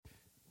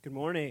Good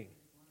morning.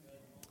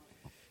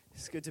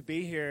 It's good to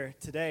be here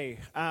today.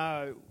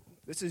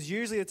 This is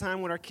usually the time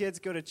when our kids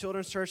go to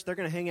children's church. They're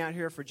going to hang out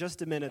here for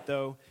just a minute,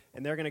 though,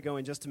 and they're going to go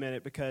in just a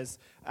minute because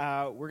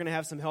we're going to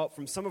have some help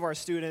from some of our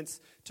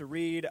students to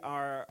read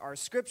our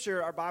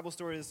scripture, our Bible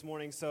story this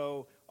morning.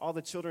 So all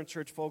the children's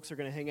church folks are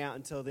going to hang out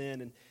until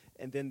then,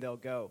 and then they'll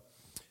go.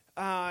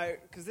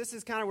 Because this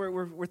is kind of where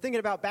we're thinking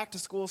about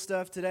back-to-school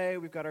stuff today.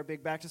 We've got our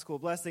big back-to-school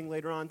blessing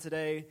later on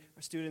today.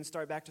 Our students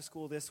start back to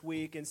school this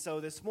week. And so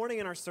this morning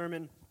in our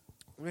sermon,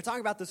 we're going to talk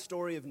about the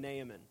story of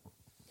Naaman.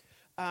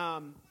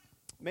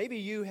 Maybe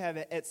you have,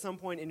 at some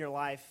point in your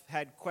life,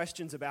 had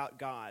questions about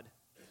God,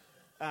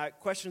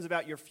 questions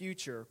about your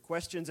future,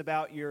 questions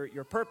about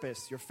your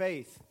purpose, your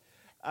faith,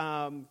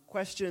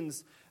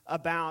 questions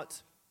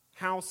about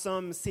how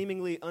some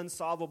seemingly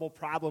unsolvable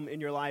problem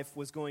in your life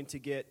was going to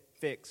get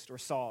fixed or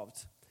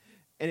solved.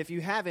 And if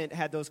you haven't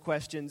had those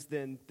questions,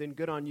 then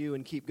good on you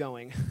and keep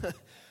going.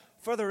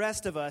 For the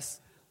rest of us,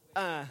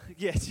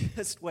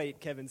 just wait,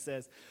 Kevin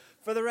says.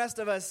 For the rest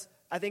of us,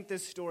 I think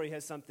this story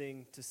has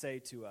something to say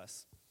to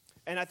us.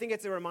 And I think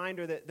it's a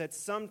reminder that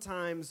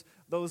sometimes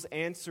those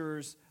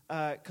answers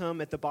come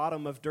at the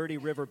bottom of dirty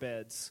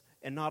riverbeds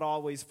and not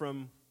always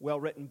from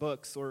well-written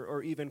books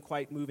or even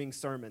quite moving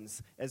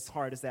sermons, as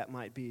hard as that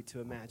might be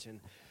to imagine.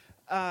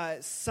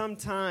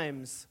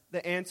 Sometimes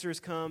the answers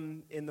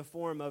come in the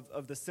form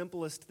of the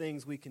simplest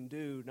things we can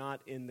do,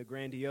 not in the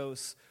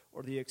grandiose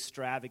or the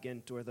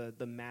extravagant or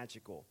the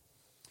magical.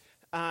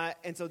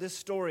 And so this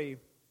story,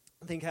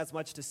 I think, has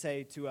much to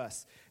say to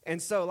us.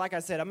 And so, like I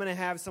said, I'm going to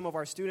have some of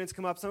our students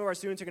come up. Some of our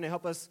students are going to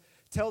help us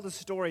tell the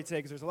story today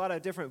because there's a lot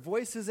of different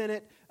voices in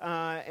it.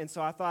 And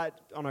so I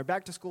thought on our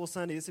back-to-school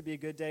Sunday, this would be a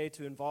good day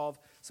to involve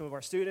some of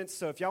our students.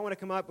 So if y'all want to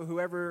come up,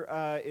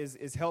 whoever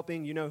is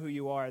helping, you know who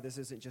you are. This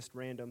isn't just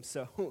random.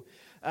 So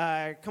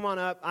come on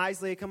up.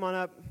 Isley, come on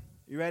up.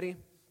 You ready?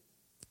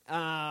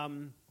 I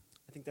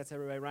think that's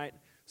everybody, right?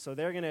 So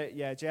they're going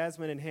to,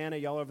 Jasmine and Hannah,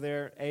 y'all over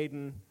there.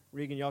 Aiden,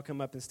 Regan, y'all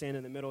come up and stand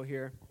in the middle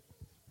here.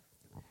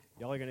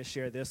 Y'all are going to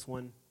share this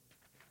one.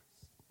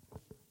 And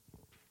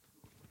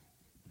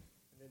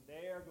then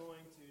they are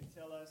going to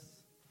tell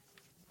us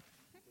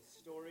the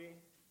story.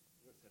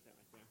 Let's set that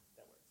right there.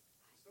 That works.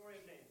 The story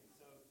of Naaman.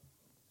 So,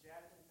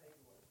 Jasmine, take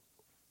it away.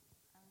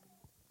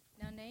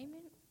 Now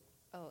Naaman,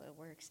 it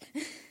works.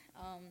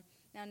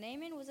 Now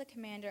Naaman was a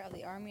commander of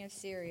the army of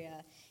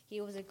Syria. He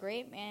was a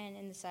great man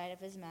in the sight of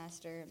his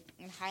master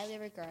and highly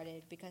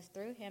regarded because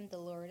through him the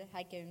Lord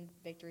had given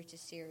victory to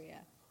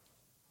Syria.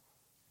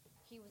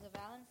 He was a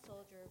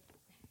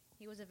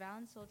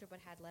valiant soldier, but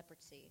had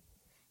leprosy.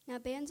 Now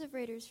bands of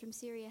raiders from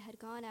Syria had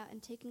gone out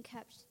and taken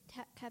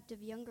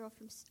captive a young girl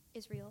from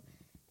Israel,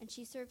 and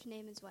she served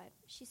Naaman's wife.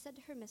 She said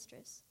to her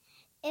mistress,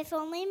 "If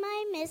only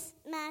my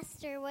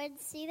master would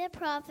see the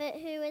prophet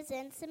who is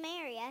in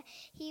Samaria,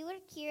 he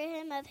would cure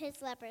him of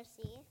his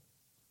leprosy."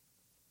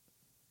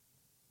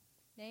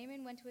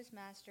 Naaman went to his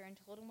master and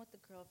told him what the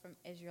girl from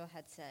Israel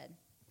had said.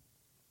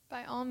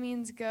 "By all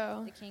means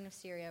go," the king of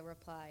Syria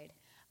replied.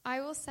 "I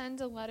will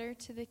send a letter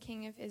to the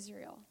king of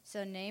Israel."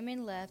 So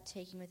Naaman left,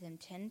 taking with him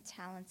 10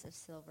 talents of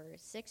silver,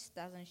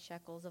 6,000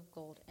 shekels of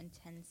gold, and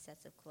 10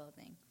 sets of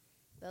clothing.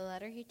 The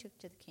letter he took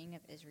to the king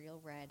of Israel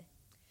read,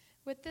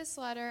 "With this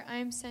letter I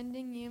am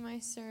sending you my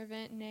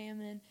servant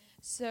Naaman,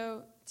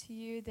 so to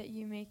you that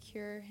you may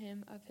cure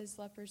him of his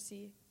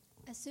leprosy."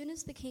 As soon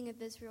as the king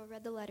of Israel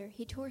read the letter,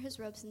 he tore his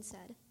robes and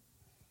said,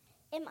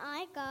 "Am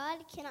I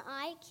God? Can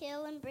I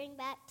kill and bring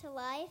back to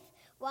life?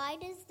 Why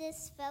does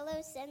this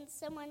fellow send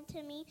someone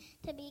to me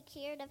to be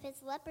cured of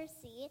his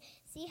leprosy?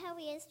 See how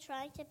he is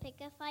trying to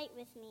pick a fight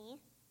with me."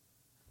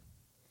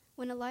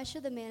 When Elisha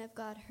the man of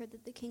God heard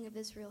that the king of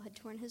Israel had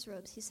torn his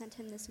robes, he sent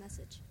him this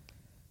message.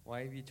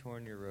 "Why have you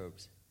torn your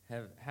robes?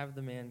 Have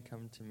the man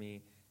come to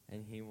me,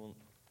 and he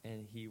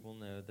will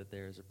know that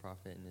there is a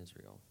prophet in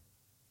Israel."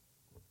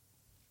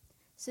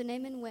 So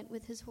Naaman went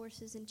with his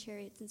horses and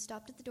chariots and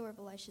stopped at the door of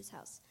Elisha's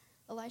house.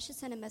 Elisha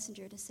sent a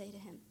messenger to say to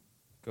him,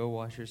 "Go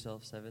wash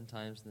yourself 7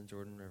 times in the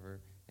Jordan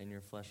River, and your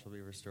flesh will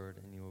be restored,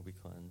 and you will be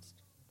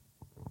cleansed."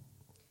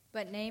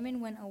 But Naaman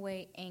went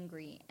away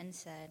angry and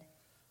said,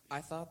 "I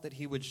thought that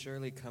he would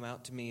surely come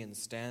out to me and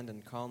stand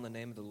and call on the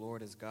name of the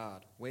Lord as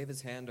God, wave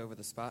his hand over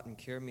the spot and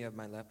cure me of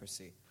my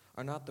leprosy.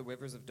 Are not the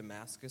rivers of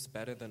Damascus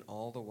better than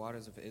all the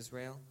waters of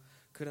Israel?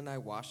 Couldn't I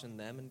wash in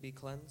them and be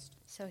cleansed?"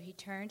 So he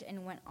turned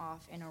and went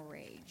off in a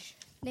rage.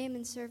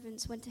 Naaman's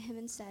servants went to him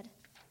and said,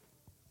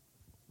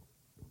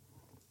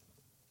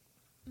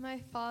 "My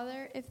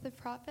father, if the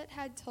prophet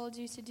had told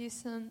you to do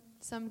some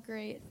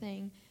great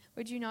thing,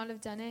 would you not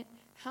have done it?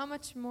 How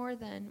much more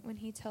then when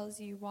he tells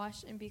you,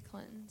 'Wash and be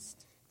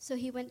cleansed'?" So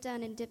he went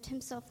down and dipped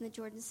himself in the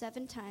Jordan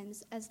 7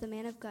 times, as the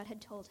man of God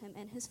had told him,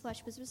 and his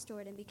flesh was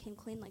restored and became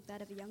clean like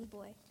that of a young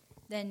boy.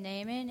 Then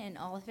Naaman and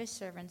all of his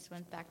servants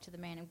went back to the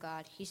man of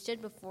God. He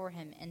stood before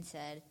him and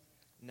said,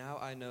 "Now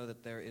I know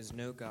that there is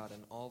no God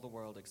in all the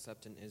world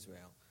except in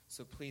Israel,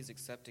 so please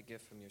accept a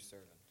gift from your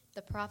servant."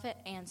 The prophet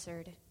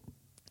answered,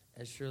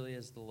 "As surely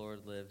as the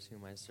Lord lives,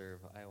 whom I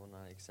serve, I will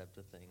not accept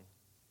a thing."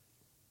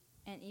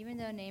 And even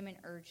though Naaman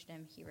urged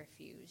him, he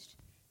refused.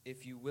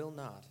 If you will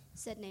not,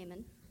 said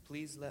Naaman,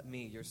 please let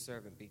me, your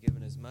servant, be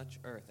given as much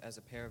earth as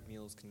a pair of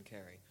mules can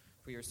carry,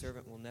 for your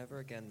servant will never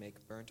again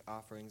make burnt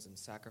offerings and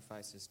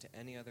sacrifices to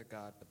any other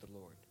god but the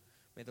Lord.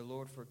 May the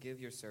Lord forgive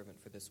your servant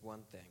for this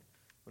one thing.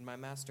 When my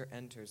master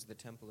enters the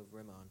temple of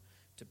Rimmon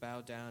to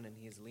bow down, and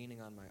he is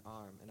leaning on my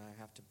arm, and I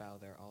have to bow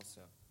there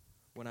also.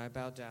 When I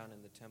bow down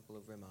in the temple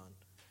of Rimmon,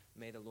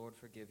 may the Lord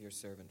forgive your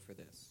servant for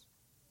this.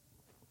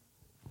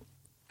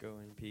 Go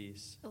in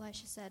peace.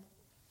 Elisha said.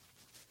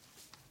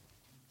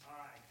 All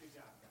right, good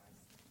job,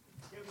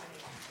 guys. Give them a hand.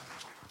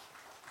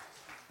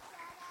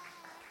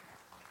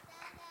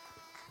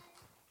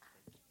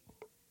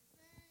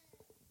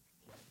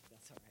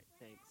 That's all right,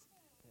 thanks.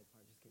 That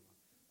part just came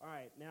off. All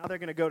right, now they're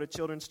going to go to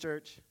Children's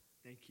Church.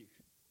 Thank you.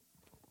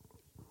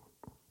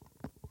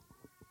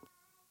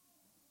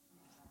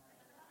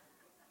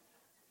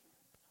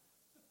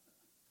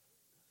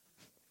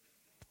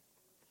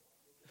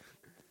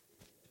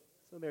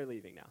 So they're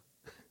leaving now.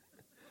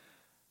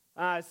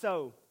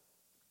 So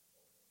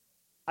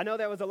I know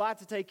that was a lot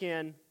to take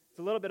in. It's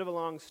a little bit of a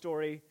long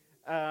story,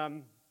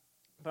 but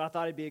I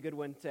thought it'd be a good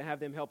one to have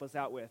them help us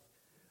out with.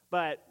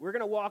 But we're going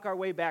to walk our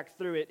way back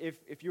through it.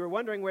 If you were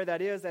wondering where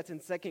that is, that's in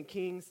 2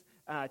 Kings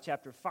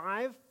chapter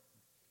 5.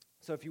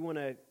 So if you want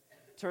to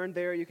turn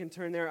there, you can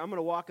turn there. I'm going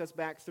to walk us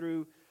back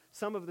through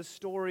some of the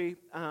story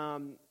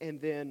and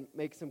then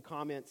make some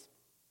comments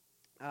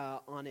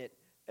on it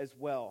as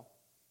well.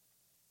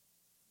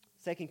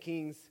 2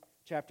 Kings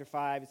chapter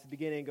 5, it's the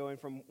beginning going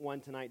from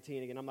 1 to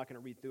 19. Again, I'm not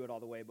going to read through it all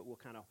the way, but we'll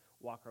kind of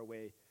walk our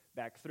way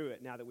back through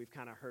it now that we've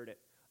kind of heard it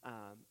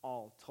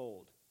all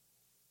told.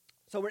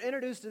 So we're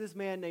introduced to this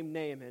man named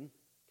Naaman,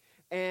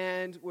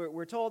 and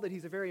we're told that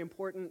he's a very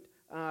important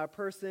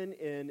person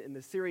in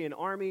the Syrian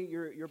army.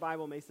 Your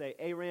Bible may say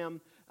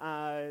Aram.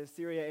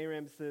 Syria,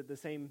 Aram's the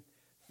same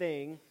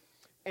thing.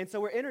 And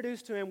so we're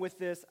introduced to him with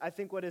this, I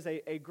think what is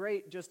a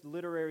great just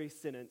literary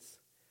sentence.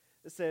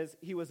 It says,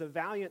 he was a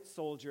valiant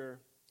soldier,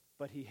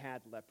 but he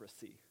had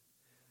leprosy.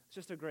 It's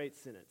just a great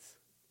sentence.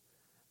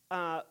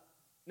 Now,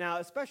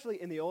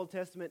 especially in the Old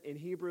Testament, in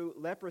Hebrew,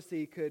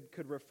 leprosy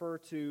could refer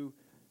to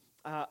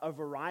a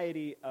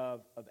variety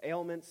of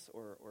ailments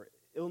or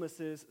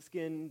illnesses,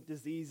 skin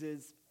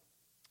diseases,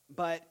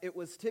 but it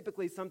was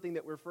typically something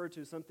that referred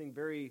to something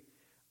very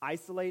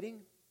isolating,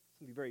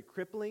 something very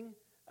crippling,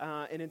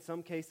 and in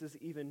some cases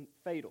even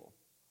fatal.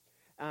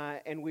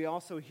 And we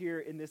also hear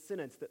in this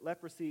sentence that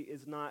leprosy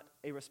is not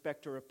a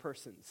respecter of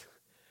persons.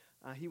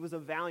 He was a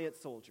valiant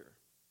soldier,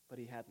 but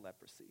he had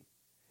leprosy.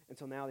 And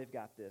so now they've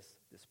got this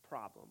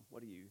problem.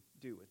 What do you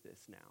do with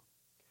this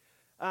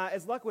now?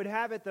 As luck would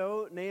have it,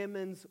 though,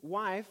 Naaman's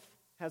wife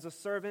has a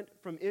servant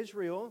from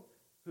Israel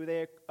who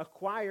they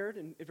acquired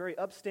in very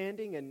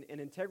upstanding and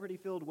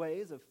integrity-filled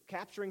ways of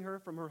capturing her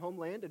from her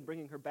homeland and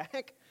bringing her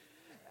back.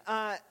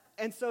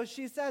 And so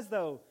she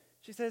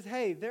says,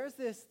 hey, there's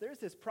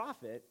this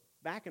prophet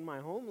back in my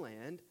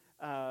homeland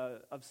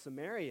of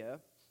Samaria,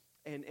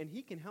 and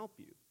he can help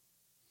you.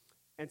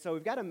 And so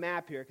we've got a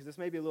map here, because this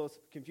may be a little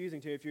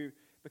confusing to you,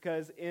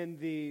 because in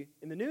the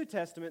New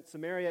Testament,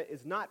 Samaria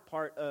is not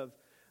part of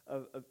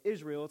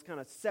Israel. It's kind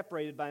of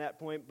separated by that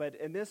point. But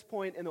in this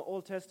point in the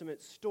Old Testament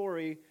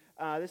story,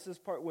 this is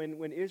part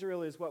when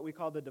Israel is what we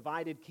call the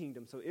divided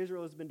kingdom. So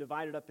Israel has been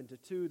divided up into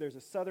two. There's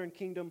a southern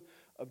kingdom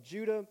of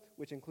Judah,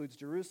 which includes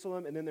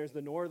Jerusalem, and then there's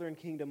the northern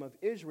kingdom of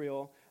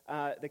Israel,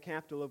 the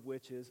capital of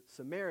which is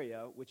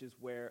Samaria, which is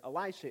where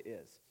Elisha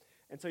is.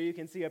 And so you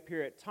can see up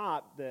here at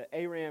top, the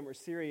Aram or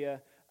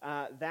Syria,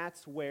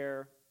 that's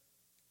where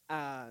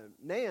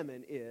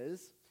Naaman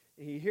is.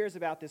 He hears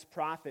about this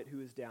prophet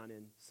who is down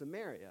in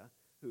Samaria,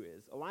 who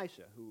is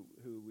Elisha, who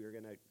we're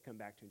going to come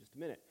back to in just a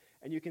minute.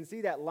 And you can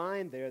see that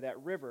line there,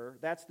 that river,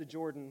 that's the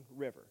Jordan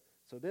River.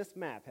 So this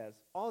map has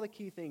all the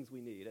key things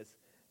we need.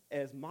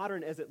 As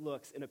modern as it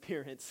looks in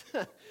appearance,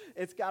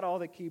 it's got all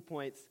the key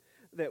points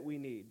that we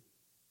need.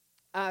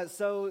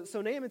 So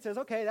Naaman says,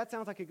 okay, that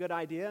sounds like a good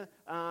idea.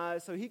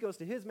 So he goes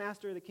to his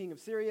master, the king of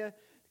Syria.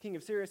 The king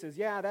of Syria says,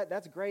 yeah,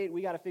 that's great.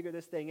 We got to figure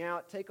this thing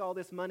out. Take all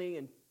this money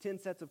and 10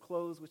 sets of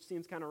clothes, which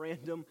seems kind of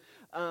random,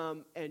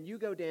 and you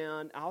go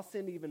down. I'll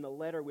send even a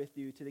letter with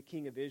you to the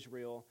king of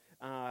Israel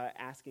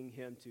asking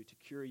him to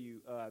cure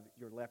you of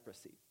your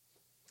leprosy.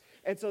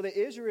 And so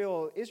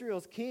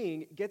Israel's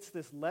king gets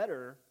this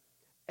letter,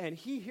 and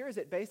he hears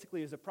it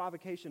basically as a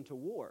provocation to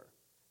war.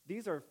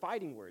 These are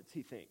fighting words,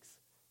 he thinks.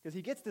 Because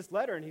he gets this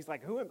letter, and he's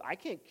like, I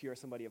can't cure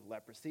somebody of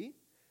leprosy.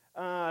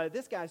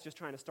 This guy's just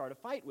trying to start a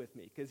fight with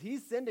me because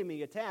he's sending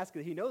me a task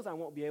that he knows I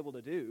won't be able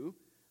to do.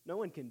 No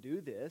one can do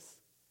this.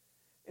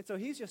 And so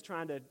he's just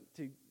trying to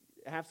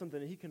have something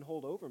that he can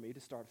hold over me to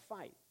start a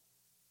fight.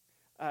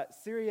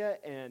 Syria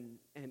and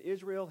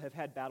Israel have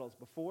had battles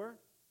before.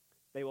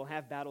 They will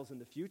have battles in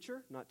the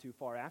future, not too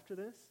far after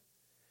this.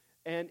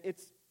 And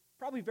it's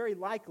probably very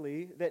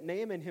likely that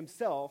Naaman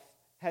himself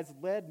has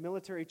led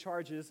military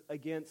charges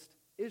against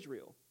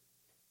Israel.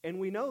 And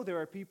we know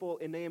there are people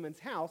in Naaman's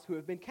house who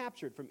have been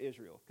captured from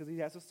Israel because he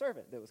has a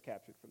servant that was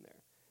captured from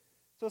there.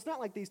 So it's not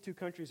like these two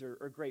countries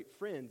are great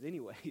friends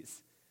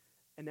anyways.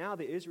 And now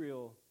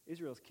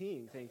Israel's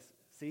king thinks,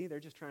 see, they're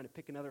just trying to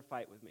pick another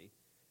fight with me.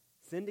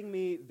 Sending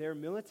me their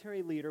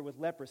military leader with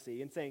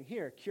leprosy and saying,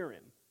 here, cure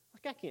him.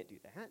 Like, I can't do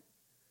that.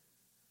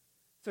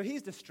 So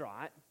he's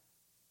distraught.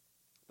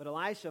 But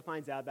Elisha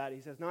finds out about it.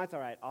 He says, no, it's all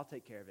right. I'll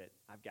take care of it.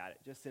 I've got it.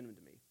 Just send him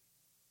to me.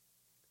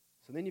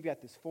 So then you've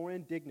got this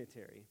foreign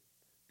dignitary,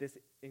 this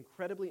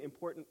incredibly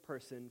important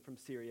person from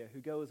Syria who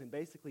goes and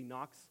basically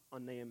knocks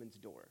on Naaman's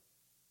door.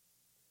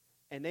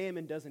 And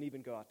Naaman doesn't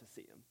even go out to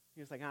see him.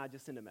 He's like,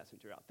 just send a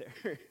messenger out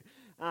there.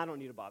 I don't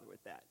need to bother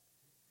with that.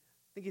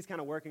 I think he's kind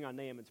of working on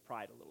Naaman's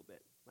pride a little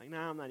bit. Like,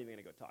 I'm not even going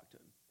to go talk to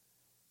him.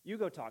 You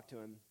go talk to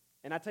him,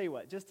 and I tell you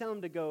what, just tell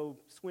him to go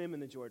swim in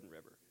the Jordan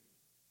River.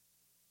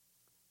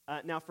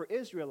 Now, for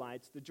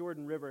Israelites, the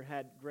Jordan River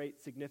had great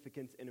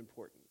significance and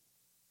importance.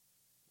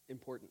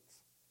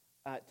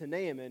 To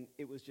Naaman,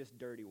 it was just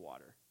dirty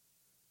water.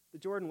 The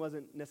Jordan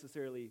wasn't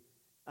necessarily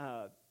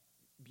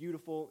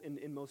beautiful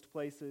in most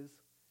places.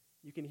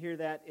 You can hear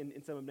that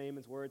in some of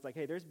Naaman's words, like,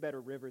 hey, there's better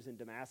rivers in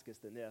Damascus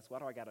than this. Why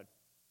do I got to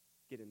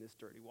get in this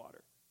dirty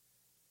water?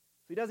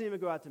 So he doesn't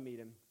even go out to meet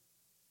him,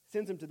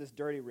 sends him to this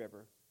dirty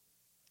river.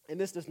 And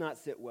this does not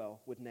sit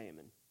well with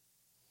Naaman.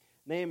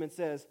 Naaman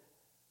says,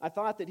 I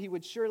thought that he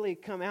would surely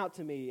come out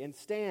to me and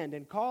stand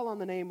and call on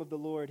the name of the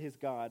Lord his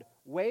God,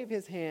 wave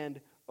his hand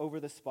over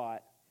the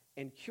spot,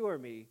 and cure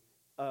me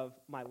of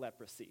my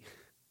leprosy.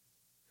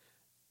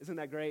 Isn't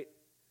that great?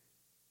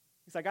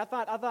 He's like, I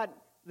thought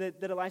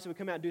that Elisha would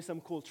come out and do some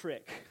cool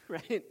trick,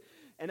 right?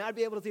 And I'd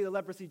be able to see the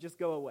leprosy just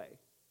go away.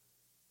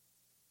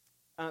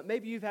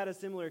 Maybe you've had a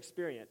similar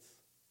experience.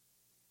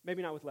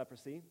 Maybe not with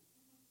leprosy.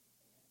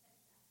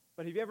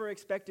 But have you ever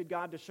expected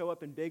God to show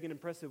up in big and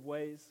impressive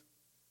ways?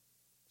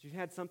 You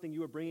had something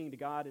you were bringing to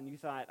God and you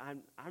thought,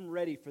 I'm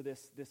ready for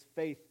this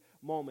faith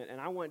moment,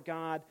 and I want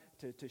God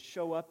to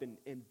show up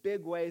in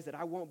big ways that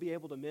I won't be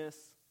able to miss.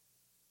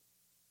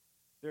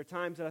 There are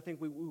times that I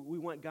think we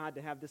want God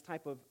to have this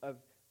type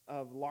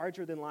of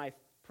larger-than-life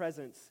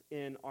presence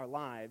in our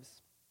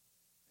lives.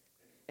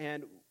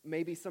 And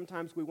maybe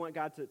sometimes we want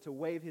God to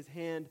wave his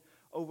hand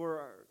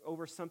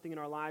over something in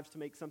our lives to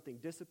make something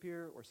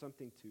disappear or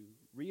something to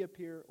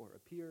reappear or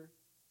appear.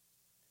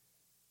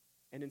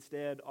 And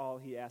instead, all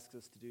he asks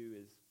us to do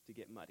is to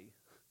get muddy.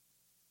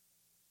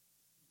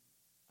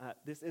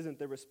 This isn't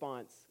the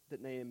response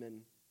that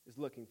Naaman is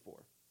looking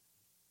for.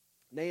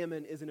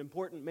 Naaman is an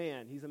important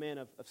man. He's a man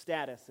of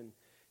status and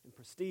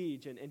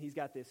prestige, and he's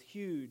got this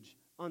huge,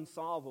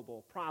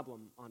 unsolvable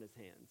problem on his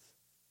hands.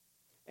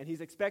 And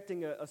he's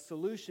expecting a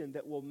solution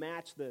that will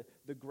match the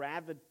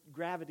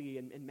gravity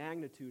and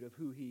magnitude of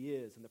who he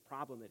is and the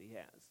problem that he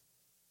has.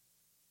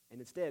 And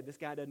instead, this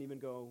guy doesn't even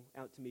go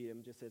out to meet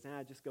him, just says,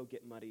 just go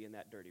get muddy in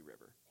that dirty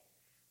river.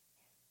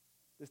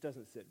 This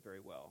doesn't sit very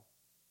well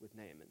with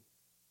Naaman.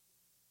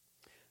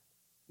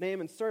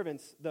 Naaman's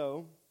servants,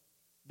 though,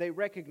 they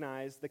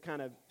recognize the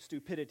kind of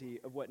stupidity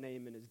of what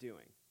Naaman is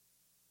doing.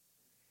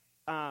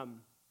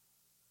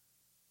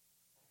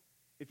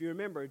 If you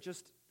remember,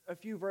 just a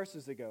few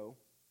verses ago,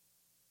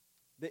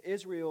 the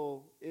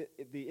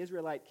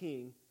Israelite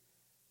king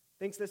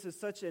thinks this is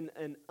such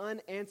an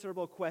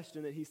unanswerable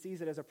question that he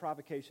sees it as a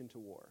provocation to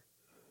war.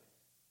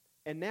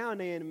 And now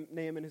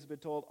Naaman has been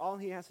told all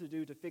he has to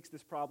do to fix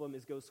this problem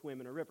is go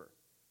swim in a river.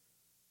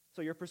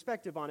 So your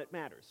perspective on it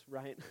matters,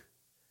 right?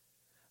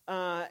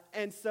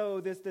 And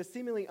so this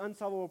seemingly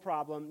unsolvable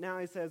problem, now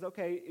he says,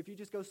 okay, if you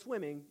just go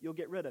swimming, you'll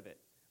get rid of it.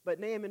 But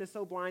Naaman is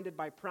so blinded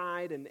by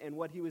pride and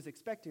what he was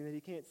expecting that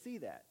he can't see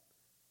that.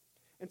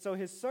 And so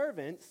his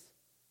servants,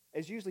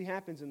 as usually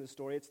happens in the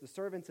story, it's the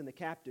servants and the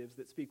captives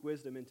that speak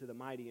wisdom into the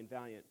mighty and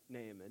valiant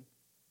Naaman.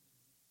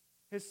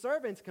 His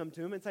servants come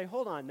to him and say,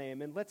 hold on,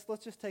 Naaman, let's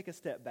just take a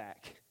step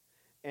back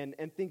and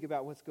think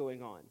about what's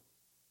going on.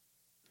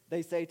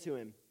 They say to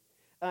him,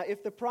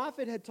 if the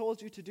prophet had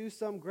told you to do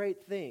some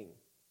great thing,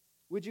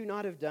 would you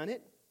not have done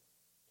it?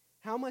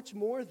 How much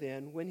more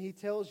then when he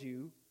tells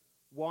you,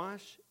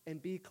 wash and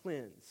be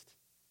cleansed?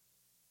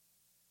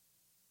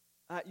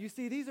 You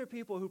see, these are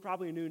people who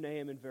probably knew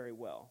Naaman very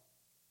well.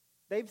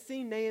 They've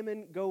seen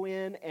Naaman go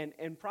in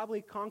and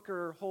probably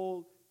conquer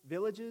whole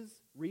villages,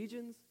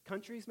 regions,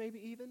 countries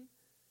maybe even.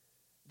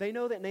 They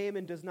know that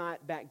Naaman does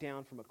not back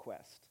down from a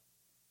quest.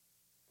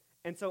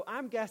 And so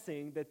I'm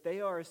guessing that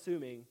they are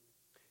assuming,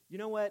 you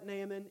know what,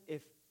 Naaman,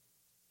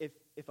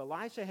 if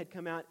Elisha had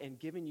come out and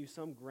given you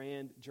some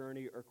grand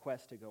journey or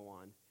quest to go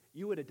on,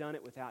 you would have done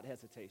it without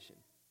hesitation.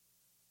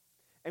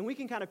 And we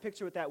can kind of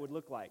picture what that would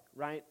look like,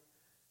 right?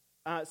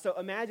 So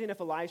imagine if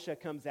Elisha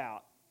comes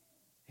out.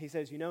 He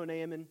says, you know,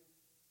 Naaman,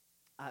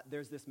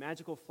 there's this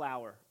magical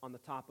flower on the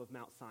top of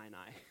Mount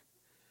Sinai,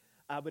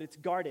 but it's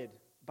guarded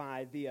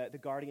by the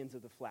guardians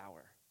of the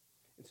flower.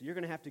 And so you're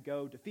going to have to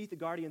go defeat the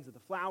guardians of the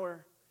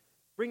flower,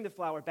 bring the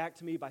flower back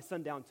to me by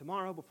sundown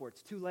tomorrow before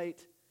it's too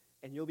late,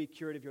 and you'll be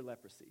cured of your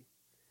leprosy.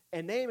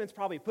 And Naaman's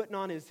probably putting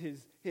on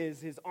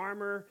his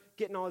armor,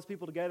 getting all his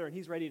people together, and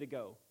he's ready to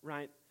go,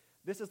 right?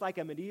 This is like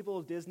a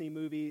medieval Disney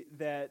movie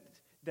that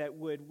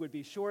would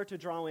be sure to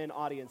draw in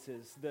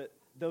audiences,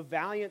 the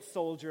valiant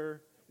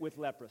soldier with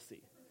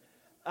leprosy.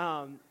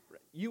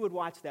 You would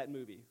watch that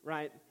movie,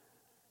 right?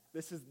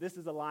 This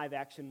is a live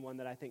action one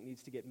that I think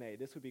needs to get made.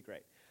 This would be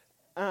great.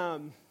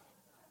 I'm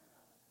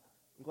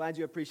glad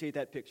you appreciate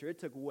that picture. It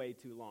took way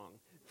too long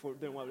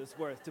than what it was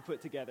worth to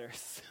put together.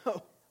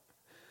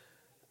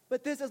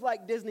 But this is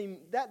like Disney.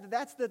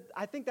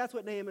 I think that's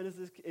what Naaman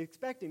is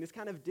expecting, this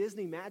kind of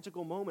Disney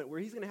magical moment where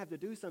he's going to have to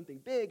do something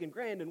big and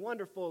grand and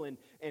wonderful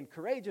and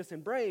courageous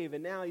and brave,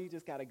 and now you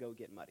just got to go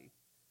get muddy.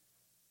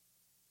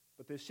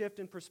 But the shift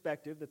in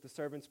perspective that the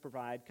servants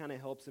provide kind of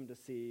helps him to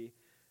see,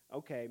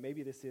 okay,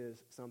 maybe this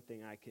is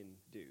something I can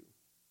do.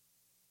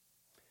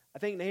 I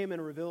think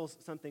Naaman reveals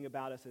something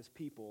about us as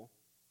people,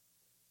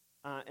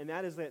 and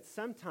that is that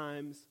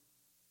sometimes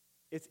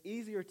it's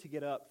easier to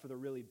get up for the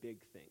really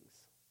big things.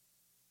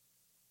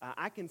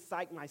 I can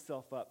psych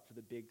myself up for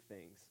the big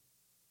things.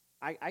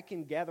 I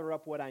can gather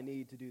up what I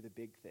need to do the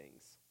big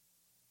things.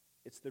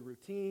 It's the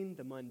routine,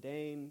 the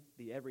mundane,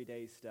 the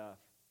everyday stuff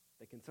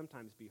that can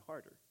sometimes be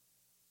harder.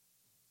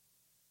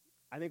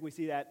 I think we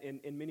see that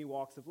in many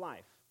walks of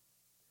life.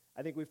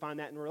 I think we find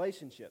that in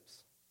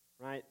relationships,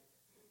 right?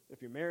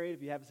 If you're married,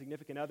 if you have a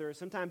significant other,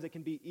 sometimes it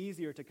can be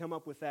easier to come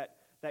up with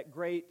that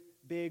great,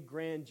 big,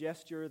 grand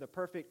gesture, the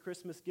perfect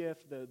Christmas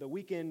gift, the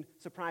weekend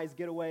surprise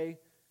getaway.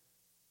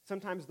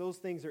 Sometimes those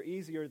things are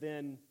easier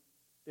than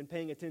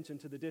paying attention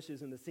to the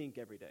dishes in the sink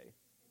every day,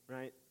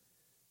 right?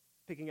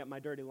 Picking up my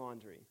dirty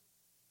laundry.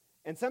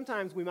 And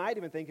sometimes we might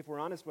even think, if we're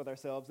honest with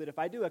ourselves, that if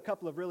I do a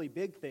couple of really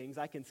big things,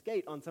 I can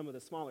skate on some of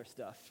the smaller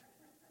stuff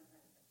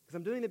because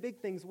I'm doing the big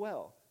things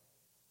well.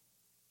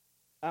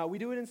 We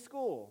do it in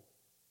school,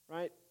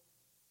 right?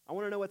 I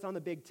want to know what's on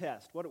the big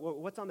test.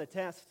 What's on the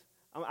test?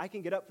 I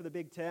can get up for the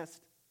big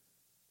test,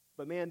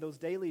 but man, those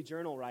daily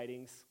journal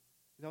writings,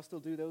 y'all still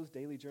do those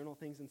daily journal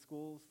things in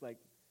schools? Like,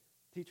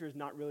 teachers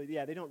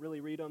they don't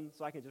really read them,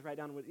 so I can just write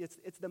down.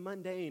 It's the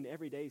mundane,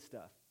 everyday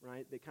stuff,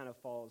 right, that kind of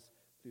falls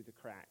through the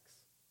cracks.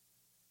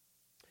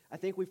 I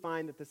think we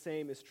find that the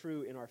same is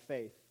true in our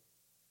faith,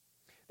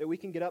 that we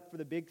can get up for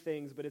the big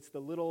things, but it's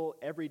the little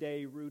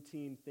everyday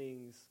routine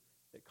things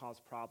that cause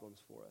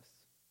problems for us.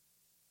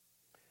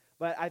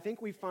 But I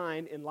think we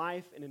find in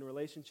life and in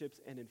relationships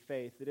and in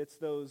faith that it's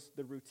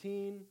the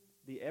routine,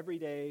 the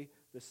everyday,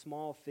 the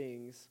small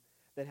things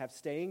that have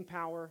staying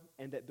power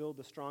and that build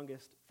the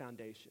strongest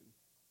foundation.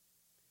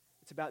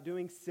 It's about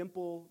doing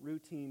simple,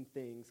 routine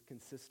things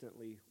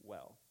consistently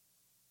well.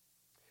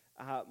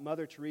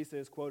 Mother Teresa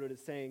is quoted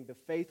as saying,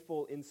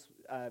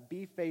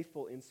 be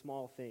faithful in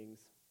small things,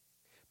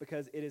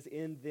 because it is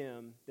in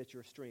them that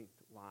your strength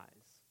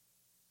lies.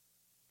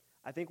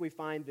 I think we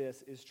find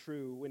this is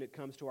true when it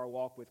comes to our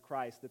walk with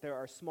Christ, that there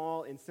are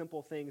small and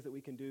simple things that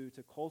we can do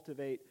to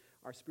cultivate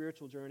our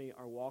spiritual journey,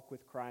 our walk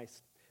with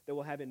Christ, that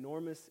will have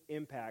enormous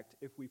impact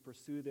if we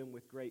pursue them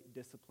with great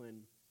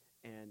discipline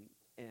and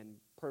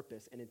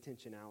purpose and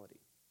intentionality.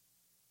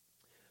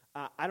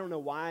 I don't know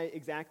why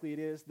exactly it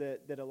is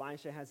that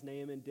Elisha has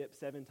Naaman dip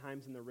 7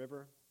 times in the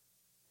river,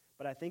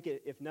 but I think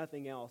if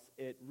nothing else,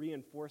 it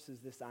reinforces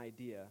this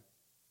idea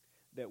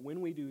that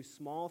when we do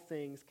small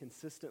things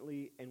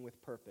consistently and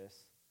with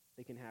purpose,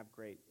 they can have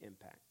great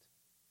impact.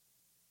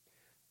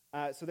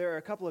 So there are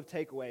a couple of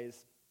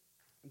takeaways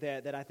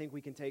that I think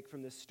we can take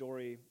from this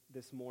story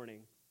this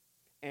morning.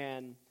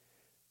 And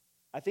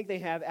I think they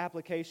have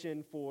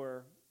application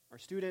for our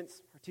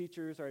students, our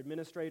teachers, our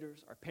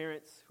administrators, our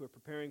parents who are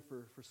preparing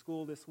for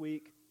school this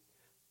week.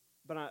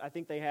 But I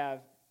think they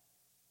have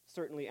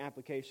certainly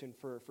application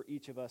for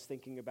each of us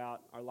thinking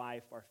about our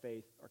life, our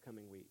faith, our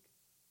coming week.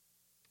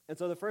 And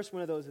so the first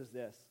one of those is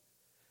this.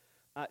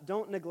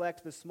 Don't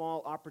neglect the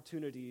small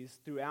opportunities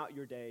throughout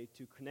your day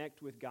to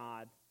connect with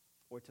God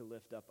or to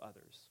lift up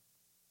others.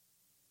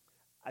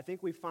 I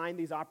think we find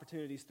these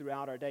opportunities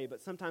throughout our day,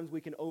 but sometimes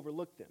we can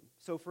overlook them.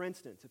 So for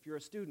instance, if you're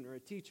a student or a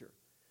teacher,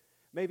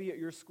 maybe at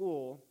your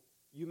school,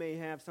 you may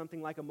have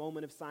something like a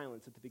moment of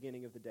silence at the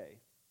beginning of the day.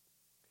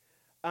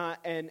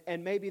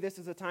 And maybe this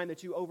is a time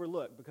that you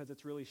overlook because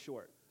it's really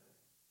short.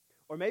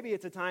 Or maybe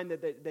it's a time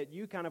that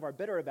you kind of are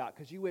bitter about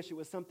because you wish it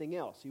was something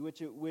else. You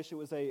wish it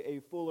was a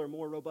fuller,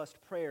 more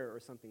robust prayer or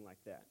something like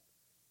that.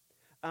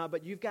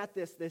 But you've got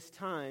this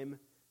time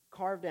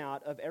carved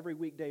out of every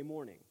weekday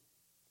morning.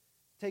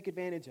 Take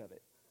advantage of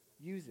it.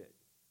 Use it.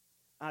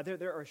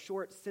 There are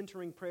short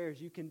centering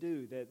prayers you can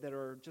do that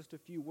are just a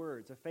few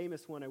words. A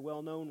famous one, a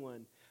well-known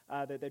one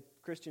that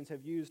Christians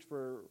have used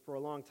for a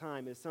long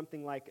time is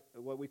something like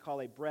what we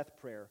call a breath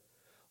prayer.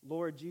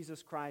 Lord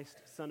Jesus Christ,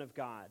 Son of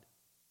God,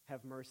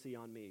 have mercy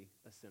on me,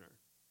 a sinner.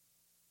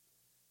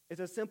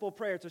 It's a simple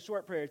prayer. It's a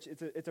short prayer.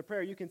 It's a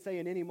prayer you can say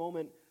in any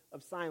moment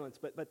of silence.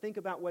 But think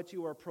about what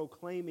you are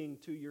proclaiming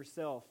to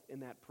yourself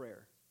in that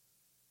prayer.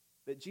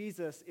 That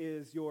Jesus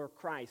is your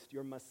Christ,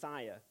 your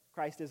Messiah.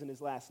 Christ isn't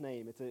his last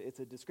name. It's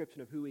a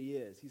description of who he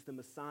is. He's the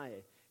Messiah.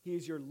 He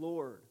is your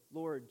Lord,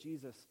 Lord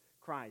Jesus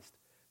Christ.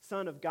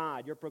 Son of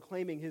God. You're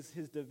proclaiming his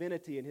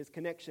divinity and his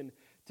connection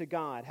to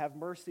God. Have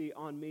mercy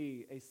on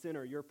me, a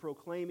sinner. You're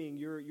proclaiming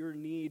your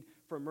need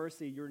for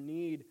mercy, your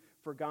need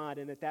for God,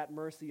 and that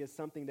mercy is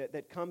something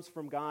that comes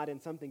from God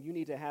and something you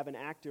need to have an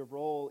active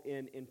role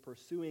in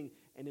pursuing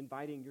and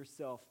inviting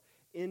yourself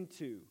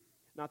into.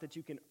 Not that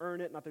you can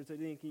earn it, not that there's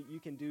anything you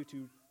can do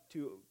to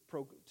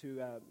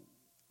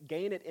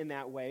gain it in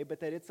that way, but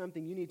that it's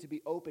something you need to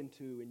be open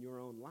to in your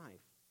own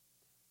life.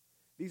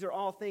 These are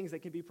all things that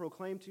can be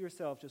proclaimed to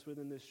yourself just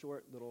within this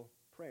short little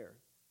prayer.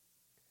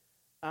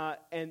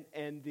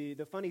 And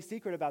the funny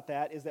secret about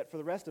that is that for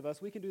the rest of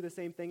us, we can do the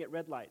same thing at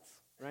red lights,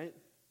 right?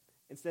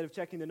 Instead of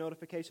checking the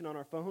notification on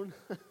our phone,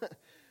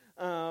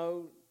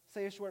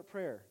 say a short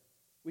prayer.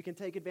 We can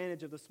take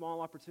advantage of the small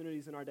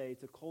opportunities in our day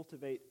to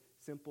cultivate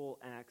simple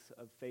acts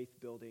of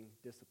faith-building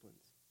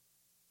disciplines.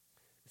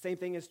 The same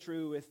thing is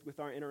true with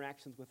our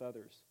interactions with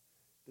others,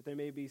 that there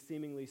may be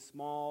seemingly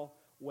small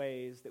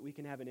ways that we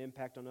can have an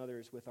impact on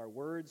others with our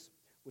words,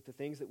 with the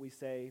things that we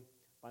say,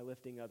 by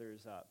lifting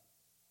others up.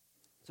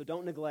 So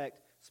don't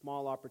neglect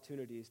small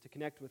opportunities to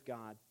connect with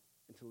God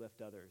and to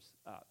lift others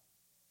up.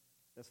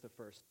 That's the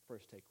first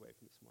takeaway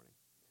from this morning.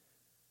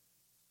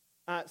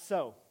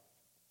 So,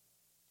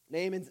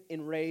 Naaman's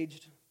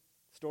enraged.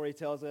 Story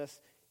tells us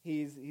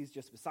he's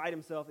just beside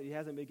himself that he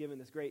hasn't been given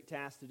this great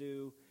task to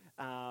do,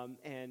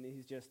 and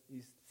he's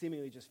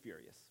seemingly just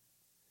furious.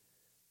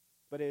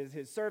 But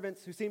his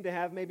servants, who seem to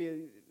have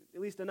maybe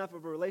at least enough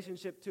of a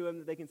relationship to him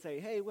that they can say,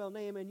 hey, well,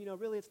 Naaman,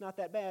 really it's not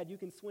that bad. You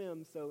can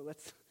swim, so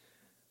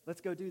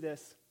let's go do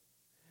this.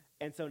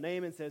 And so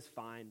Naaman says,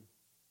 fine.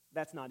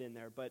 That's not in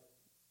there, but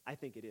I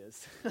think it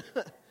is.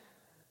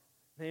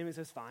 Naaman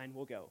says, fine,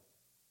 we'll go.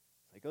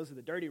 So he goes to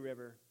the dirty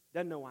river,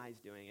 doesn't know why he's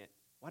doing it.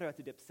 Why do I have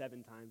to dip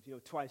 7 times?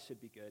 Twice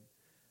should be good.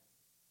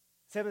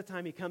 7th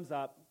time he comes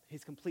up,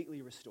 he's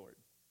completely restored.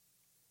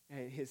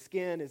 And his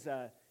skin is,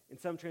 in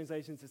some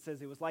translations it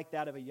says it was like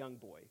that of a young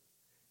boy.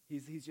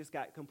 He's just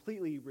got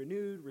completely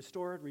renewed,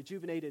 restored,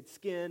 rejuvenated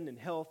skin and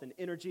health and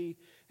energy.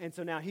 And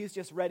so now he's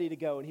just ready to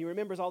go. And he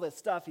remembers all this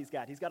stuff he's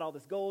got. He's got all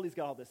this gold. He's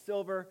got all this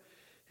silver.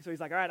 So he's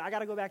like, all right, I got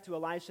to go back to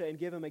Elisha and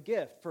give him a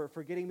gift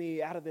for getting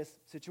me out of this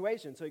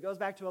situation. So he goes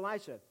back to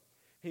Elisha.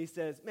 He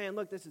says, man,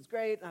 look, this is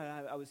great.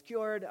 I was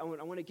cured. I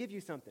want to give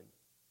you something.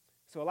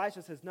 So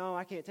Elisha says, no,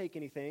 I can't take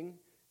anything.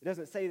 It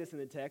doesn't say this in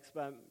the text,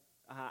 but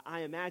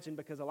I imagine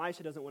because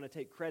Elisha doesn't want to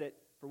take credit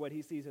for what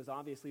he sees as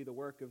obviously the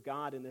work of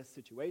God in this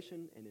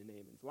situation and in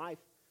Naaman's life.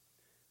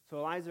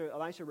 So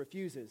Elisha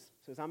refuses,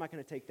 says, I'm not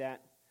going to take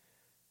that.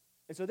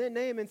 And so then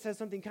Naaman says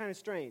something kind of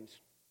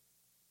strange.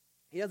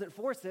 He doesn't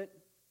force it.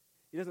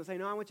 He doesn't say,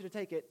 no, I want you to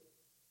take it.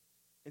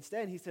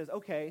 Instead, he says,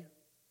 okay,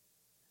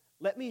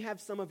 let me have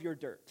some of your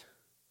dirt.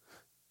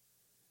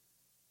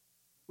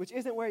 Which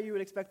isn't where you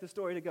would expect the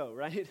story to go,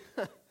 right?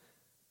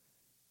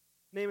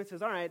 Naaman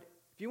says, all right,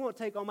 if you won't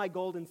take all my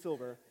gold and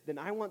silver, then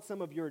I want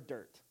some of your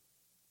dirt.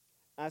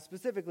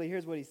 Specifically,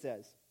 here's what he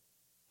says.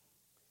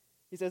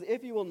 He says,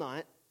 if you will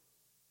not,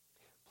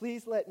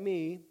 please let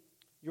me,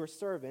 your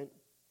servant,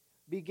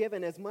 be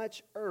given as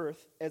much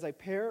earth as a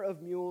pair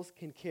of mules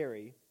can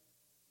carry,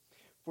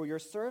 for your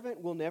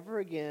servant will never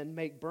again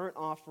make burnt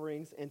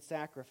offerings and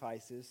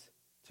sacrifices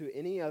to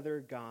any other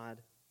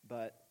god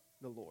but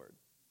the Lord.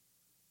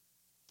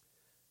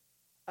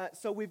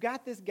 So we've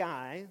got this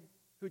guy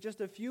who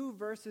just a few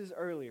verses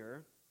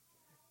earlier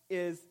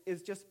is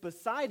just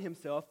beside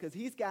himself because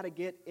he's got to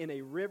get in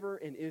a river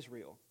in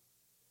Israel.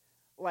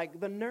 Like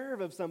the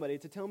nerve of somebody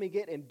to tell me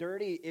get in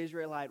dirty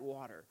Israelite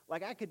water.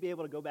 Like I should be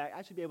able to go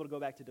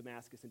back to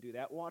Damascus and do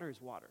that. Water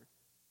is water.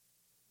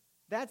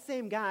 That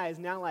same guy is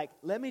now like,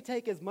 let me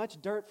take as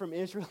much dirt from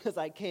Israel as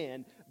I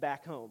can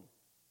back home.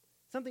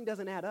 Something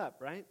doesn't add up,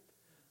 right?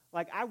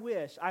 Like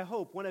I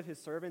hope one of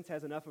his servants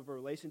has enough of a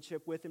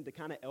relationship with him to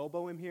kind of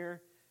elbow him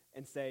here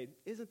and say,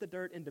 isn't the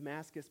dirt in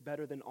Damascus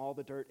better than all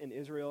the dirt in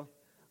Israel?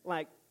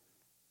 Like,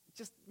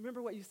 just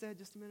remember what you said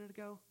just a minute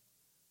ago?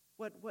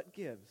 What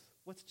gives?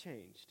 What's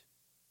changed?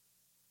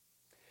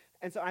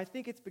 And so I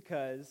think it's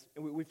because,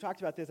 and we've talked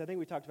about this, I think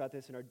we talked about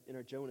this in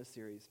our Jonah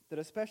series, that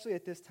especially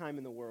at this time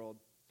in the world,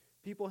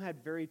 people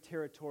had very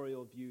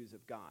territorial views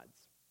of gods.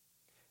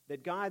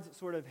 That gods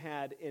sort of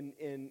had,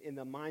 in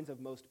the minds of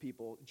most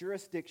people,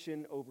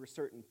 jurisdiction over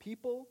certain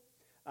people,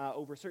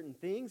 over certain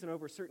things, and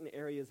over certain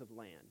areas of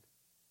land.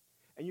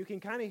 And you can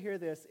kind of hear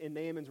this in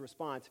Naaman's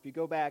response. If you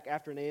go back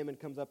after Naaman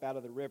comes up out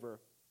of the river,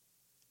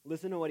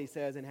 listen to what he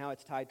says and how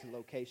it's tied to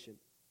location.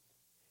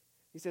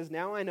 He says,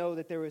 now I know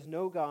that there is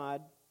no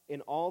God in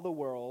all the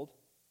world,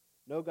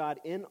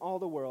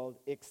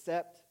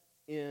 except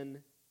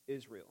in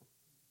Israel.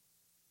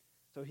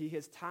 So he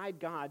has tied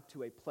God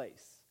to a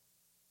place.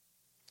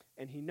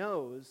 And he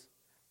knows,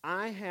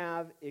 I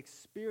have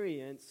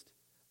experienced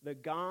the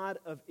God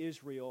of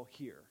Israel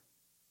here.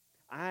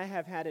 I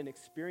have had an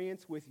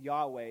experience with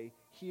Yahweh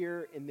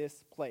here in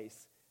this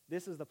place.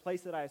 This is the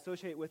place that I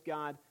associate with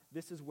God.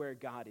 This is where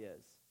God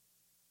is.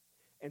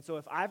 And so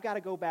if I've got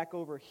to go back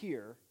over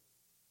here,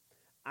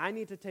 I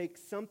need to take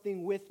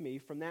something with me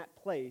from that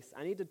place.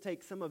 I need to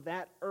take some of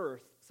that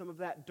earth, some of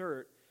that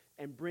dirt,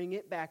 and bring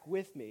it back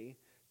with me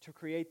to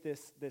create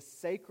this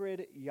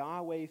sacred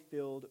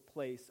Yahweh-filled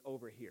place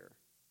over here.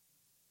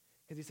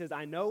 Because he says,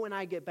 I know when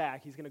I get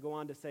back, he's going to go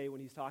on to say when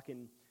he's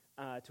talking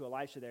to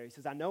Elisha there, he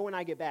says, I know when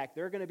I get back,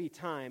 there are going to be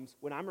times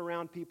when I'm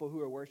around people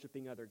who are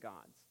worshiping other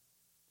gods.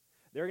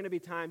 There are going to be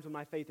times when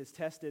my faith is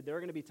tested. There are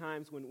going to be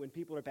times when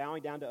people are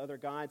bowing down to other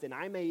gods, and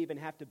I may even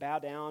have to bow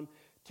down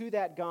to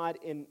that God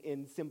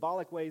in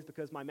symbolic ways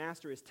because my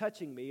master is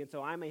touching me, and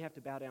so I may have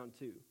to bow down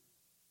too.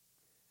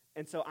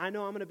 And so I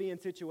know I'm going to be in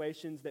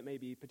situations that may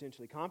be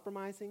potentially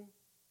compromising,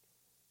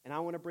 and I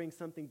want to bring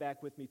something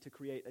back with me to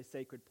create a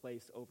sacred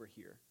place over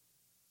here.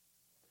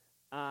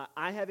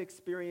 I have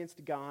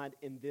experienced God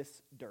in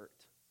this dirt.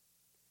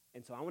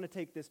 And so I want to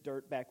take this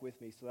dirt back with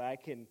me so that I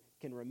can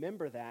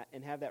remember that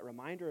and have that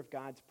reminder of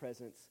God's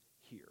presence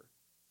here.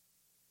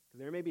 Because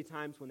there may be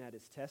times when that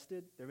is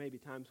tested. There may be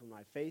times when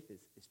my faith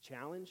is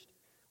challenged,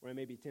 where I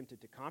may be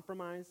tempted to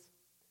compromise.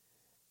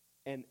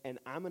 And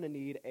I'm going to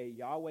need a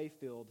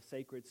Yahweh-filled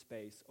sacred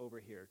space over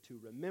here to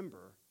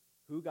remember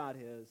who God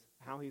is,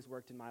 how he's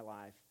worked in my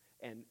life,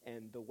 and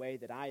the way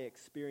that I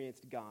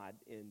experienced God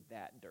in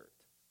that dirt.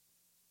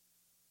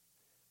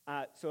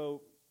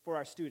 So for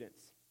our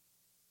students,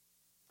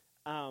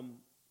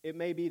 it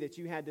may be that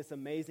you had this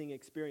amazing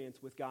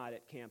experience with God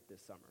at camp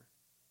this summer.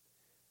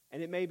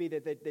 And it may be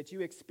that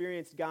you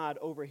experienced God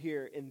over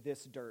here in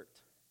this dirt.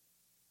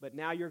 But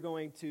now you're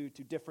going to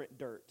different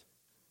dirt.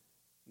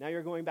 Now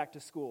you're going back to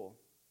school.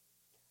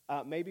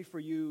 Maybe for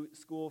you,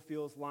 school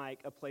feels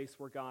like a place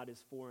where God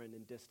is foreign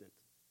and distant.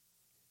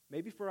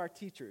 Maybe for our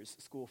teachers,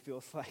 school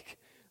feels like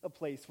a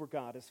place where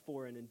God is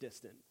foreign and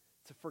distant.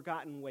 It's a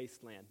forgotten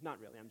wasteland. Not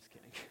really, I'm just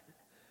kidding.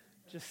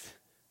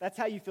 That's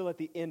how you feel at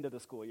the end of the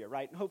school year,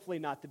 right? Hopefully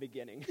not the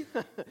beginning.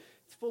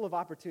 It's full of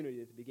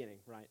opportunity at the beginning,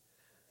 right?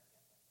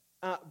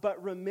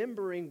 But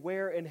remembering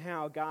where and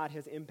how God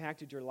has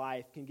impacted your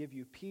life can give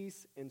you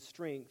peace and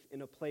strength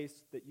in a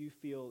place that you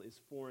feel is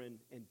foreign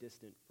and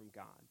distant from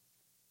God.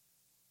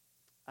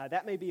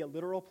 That may be a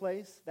literal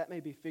place. That may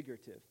be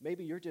figurative.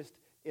 Maybe you're just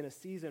in a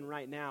season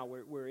right now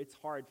where it's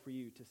hard for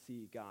you to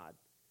see God.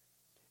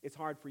 It's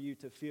hard for you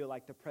to feel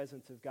like the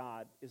presence of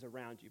God is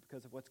around you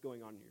because of what's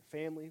going on in your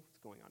family,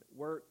 what's going on at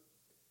work,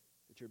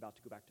 that you're about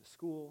to go back to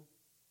school.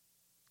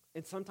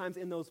 And sometimes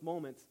in those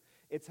moments,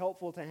 it's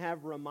helpful to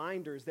have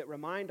reminders that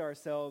remind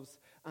ourselves,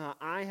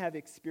 I have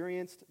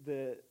experienced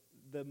the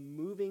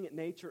moving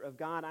nature of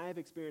God. I have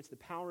experienced the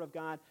power of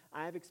God.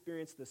 I have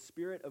experienced the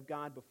Spirit of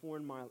God before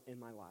in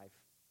my life.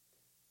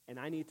 And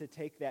I need to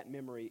take that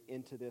memory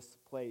into this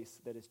place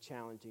that is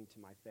challenging to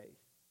my faith.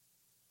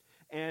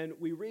 And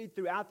we read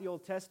throughout the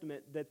Old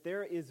Testament that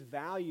there is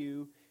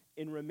value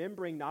in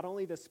remembering not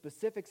only the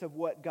specifics of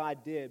what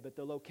God did, but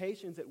the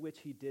locations at which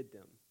he did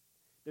them.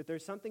 That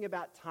there's something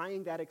about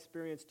tying that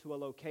experience to a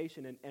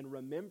location and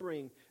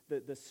remembering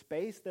the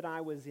space that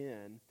I was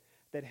in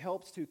that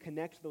helps to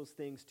connect those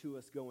things to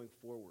us going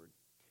forward.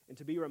 And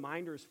to be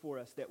reminders for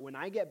us that when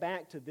I get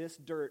back to this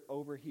dirt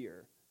over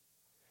here,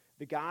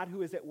 the God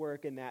who is at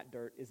work in that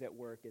dirt is at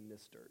work in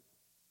this dirt.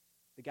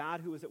 The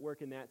God who is at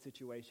work in that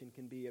situation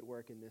can be at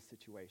work in this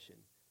situation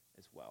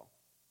as well.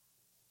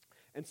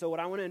 And so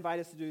what I want to invite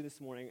us to do this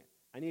morning,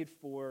 I need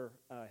 4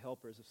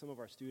 helpers. If some of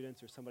our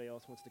students or somebody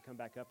else wants to come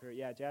back up here.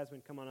 Yeah,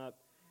 Jasmine, come on up.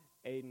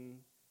 Aiden,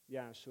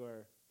 yeah,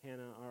 sure.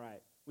 Hannah, all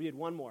right. We need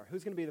 1 more.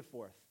 Who's going to be the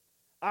 4th?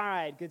 All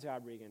right, good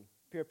job, Regan.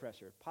 Peer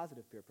pressure,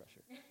 positive peer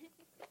pressure.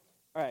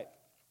 All right.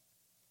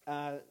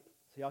 So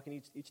y'all can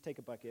each take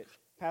a bucket.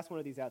 Pass one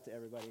of these out to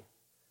everybody.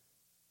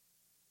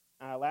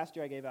 Last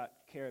year I gave out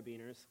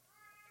carabiners.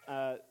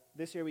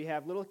 This year we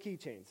have little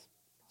keychains.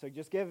 So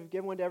just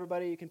give one to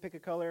everybody. You can pick a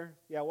color.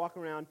 Yeah, walk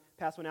around,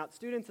 pass one out.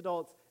 Students,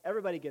 adults,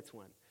 everybody gets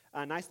one.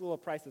 Nice little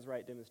Price is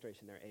Right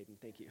demonstration there, Aiden.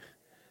 Thank you.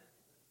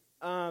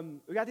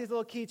 We got these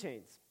little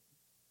keychains.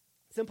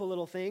 Simple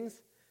little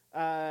things.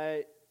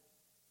 The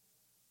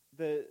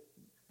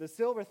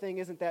silver thing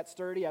isn't that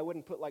sturdy. I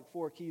wouldn't put like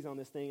 4 keys on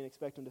this thing and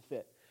expect them to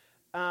fit.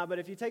 But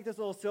if you take this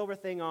little silver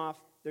thing off,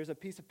 there's a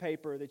piece of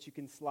paper that you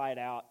can slide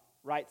out,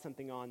 write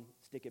something on,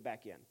 stick it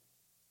back in.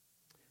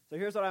 So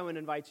here's what I want to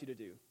invite you to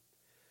do.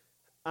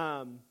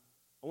 I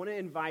want to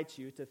invite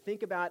you to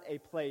think about a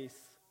place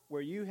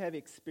where you have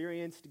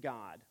experienced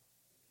God.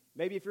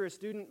 Maybe if you're a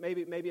student,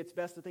 maybe it's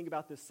best to think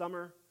about this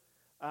summer.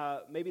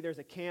 Maybe there's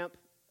a camp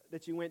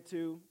that you went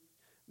to.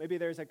 Maybe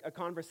there's a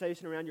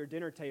conversation around your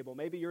dinner table.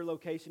 Maybe your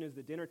location is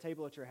the dinner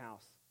table at your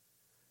house.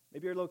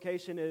 Maybe your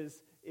location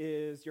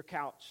is your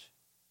couch.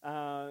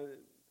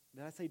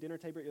 Did I say dinner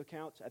table at your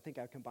couch? I think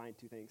I combined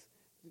 2 things.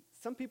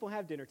 Some people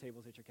have dinner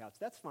tables at your couch.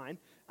 That's fine.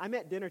 I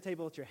meant dinner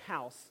table at your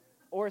house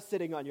or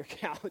sitting on your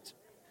couch.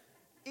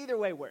 Either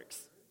way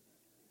works.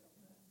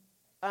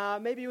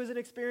 Maybe it was an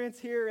experience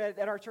here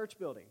at our church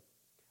building.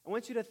 I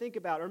want you to think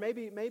about, or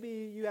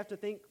maybe you have to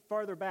think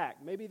farther back.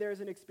 Maybe there's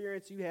an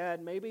experience you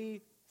had,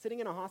 maybe sitting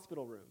in a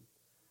hospital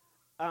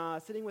room,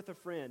 sitting with a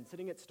friend,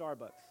 sitting at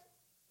Starbucks.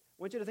 I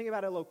want you to think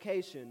about a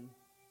location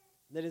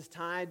that is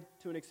tied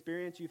to an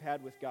experience you've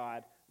had with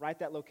God. Write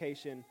that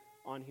location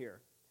on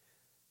here.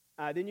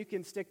 Then you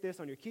can stick this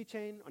on your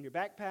keychain, on your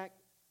backpack,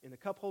 in the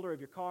cup holder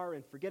of your car,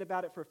 and forget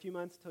about it for a few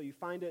months until you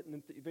find it and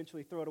then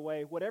eventually throw it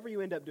away, whatever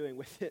you end up doing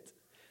with it.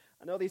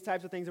 I know these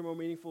types of things are more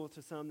meaningful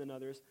to some than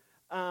others.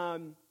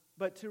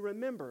 But to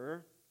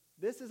remember,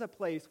 this is a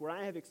place where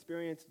I have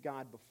experienced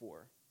God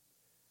before.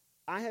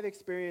 I have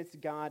experienced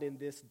God in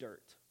this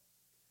dirt.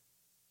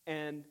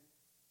 And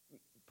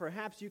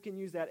perhaps you can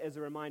use that as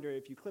a reminder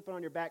if you clip it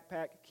on your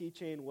backpack,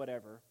 keychain,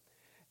 whatever,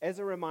 as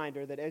a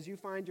reminder that as you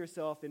find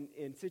yourself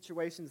in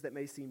situations that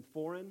may seem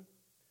foreign,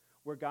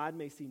 where God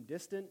may seem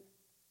distant.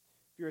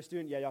 If you're a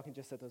student, yeah, y'all can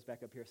just set those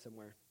back up here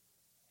somewhere.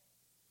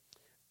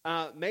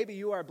 Maybe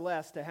you are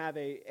blessed to have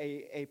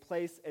a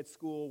place at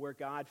school where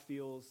God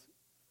feels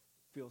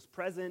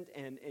present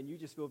and you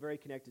just feel very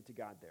connected to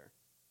God there.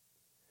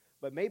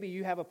 But maybe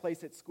you have a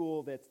place at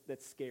school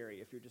that's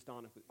scary if you're just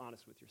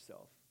honest with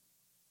yourself.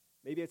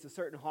 Maybe it's a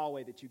certain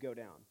hallway that you go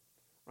down.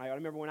 Right? I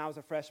remember when I was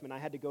a freshman, I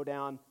had to go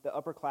down the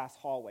upper class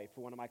hallway for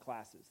one of my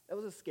classes. That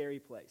was a scary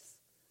place.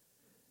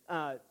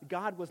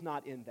 God was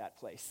not in that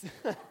place.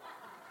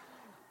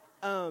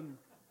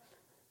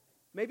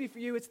 Maybe for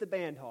you it's the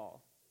band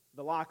hall,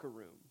 the locker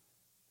room,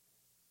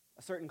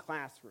 a certain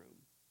classroom,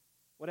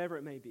 whatever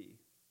it may be.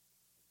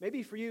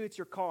 Maybe for you it's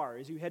your car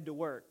as you head to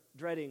work,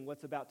 dreading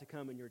what's about to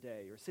come in your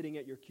day, or sitting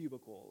at your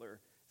cubicle, or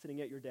sitting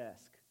at your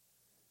desk.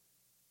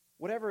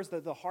 Whatever is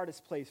the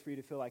hardest place for you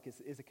to feel like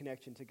is a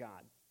connection to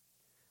God.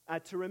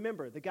 To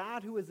remember, the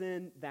God who is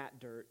in that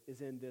dirt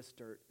is in this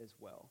dirt as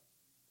well.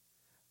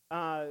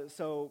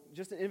 So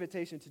just an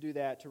invitation to do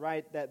that, to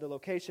write the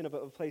location of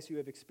a place you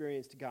have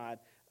experienced God.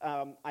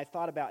 I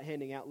thought about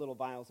handing out little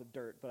vials of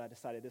dirt, but I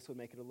decided this would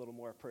make it a little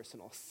more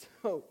personal.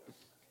 So,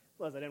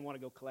 plus I didn't want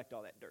to go collect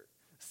all that dirt.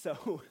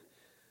 So,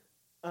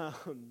 I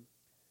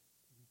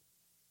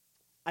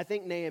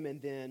think Naaman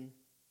then,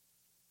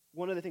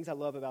 one of the things I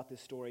love about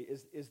this story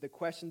is the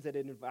questions that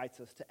it invites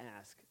us to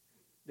ask.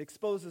 It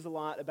exposes a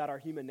lot about our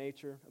human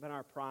nature, about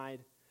our pride,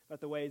 about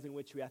the ways in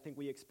which I think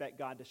we expect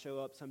God to show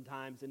up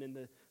sometimes, and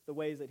in the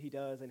ways that he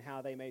does and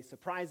how they may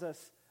surprise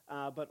us,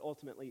 but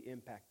ultimately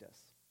impact us.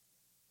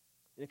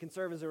 And it can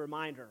serve as a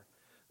reminder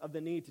of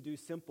the need to do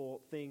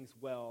simple things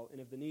well, and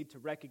of the need to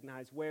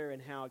recognize where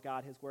and how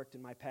God has worked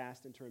in my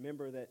past, and to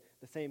remember that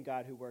the same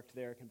God who worked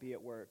there can be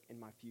at work in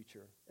my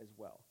future as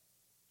well.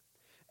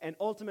 And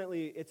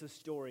ultimately, it's a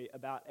story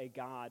about a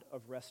God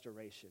of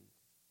restoration.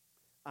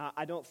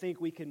 I don't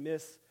think we can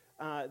miss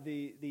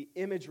the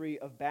imagery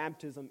of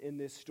baptism in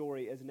this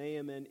story as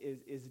Naaman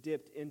is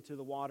dipped into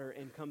the water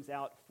and comes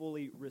out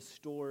fully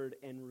restored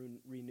and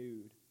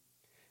renewed.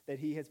 That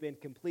he has been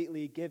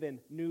completely given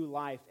new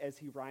life as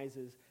he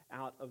rises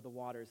out of the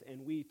waters.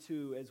 And we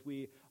too, as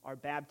we are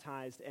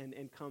baptized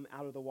and come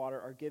out of the water,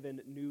 are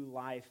given new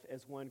life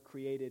as one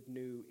created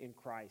new in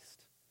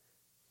Christ.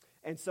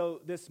 And so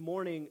this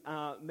morning,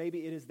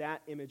 maybe it is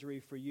that imagery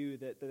for you,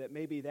 that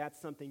maybe that's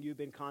something you've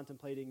been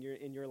contemplating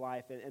in your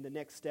life, and the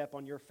next step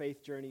on your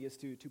faith journey is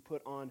to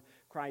put on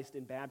Christ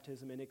in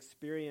baptism and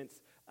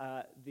experience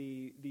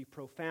the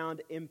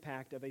profound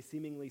impact of a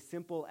seemingly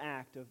simple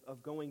act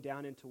of going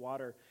down into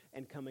water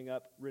and coming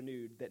up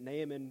renewed, that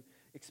Naaman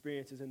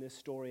experiences in this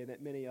story and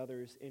that many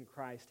others in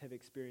Christ have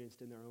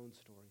experienced in their own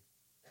story.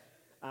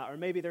 Or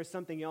maybe there's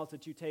something else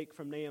that you take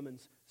from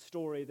Naaman's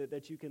story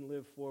that you can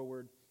live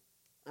forward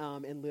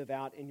and live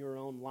out in your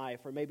own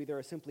life. Or maybe there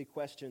are simply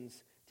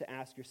questions to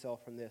ask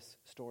yourself from this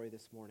story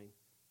this morning.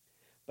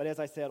 But as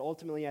I said,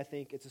 ultimately I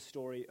think it's a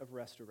story of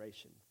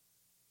restoration.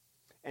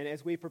 And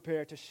as we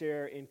prepare to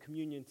share in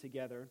communion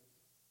together,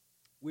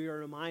 we are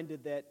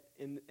reminded that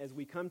as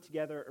we come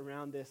together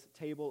around this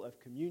table of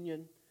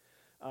communion,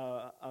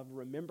 of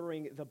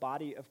remembering the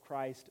body of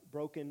Christ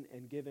broken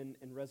and given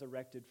and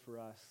resurrected for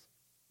us,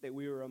 that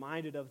we are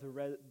reminded of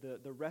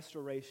the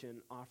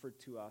restoration offered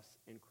to us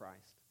in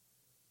Christ.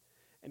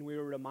 And we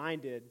were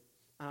reminded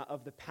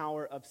of the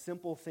power of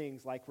simple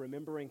things like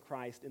remembering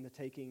Christ in the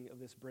taking of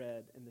this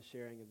bread and the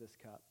sharing of this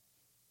cup.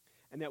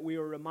 And that we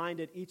were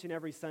reminded each and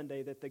every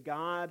Sunday that the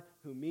God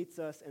who meets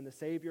us and the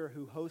Savior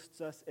who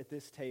hosts us at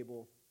this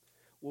table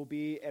will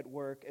be at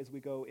work as we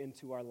go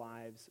into our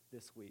lives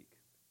this week.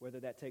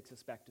 Whether that takes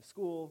us back to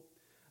school,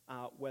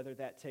 whether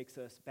that takes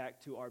us back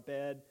to our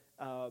bed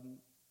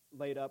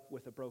laid up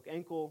with a broke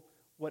ankle,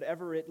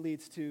 whatever it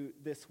leads to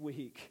this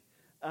week,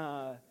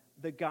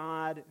 the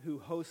God who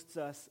hosts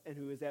us and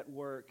who is at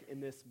work in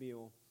this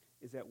meal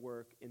is at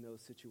work in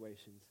those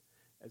situations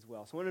as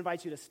well. So I want to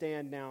invite you to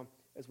stand now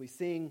as we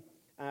sing,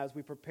 as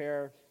we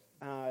prepare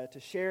to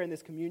share in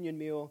this communion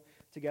meal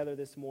together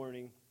this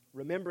morning,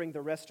 remembering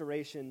the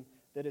restoration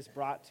that is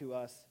brought to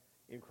us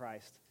in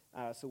Christ.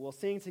 So we'll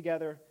sing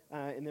together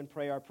and then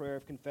pray our prayer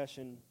of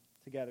confession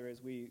together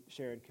as we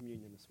share in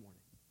communion this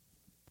morning.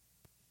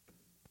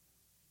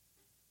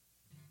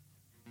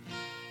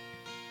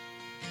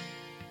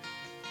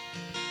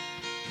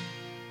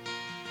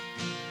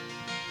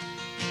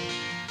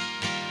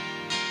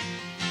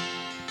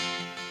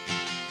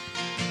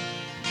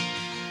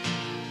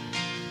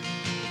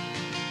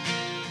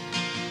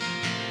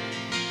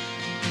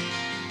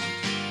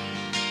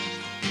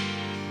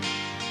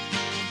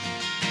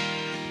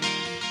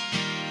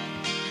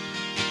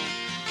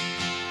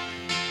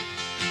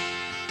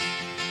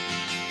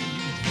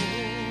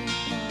 Hold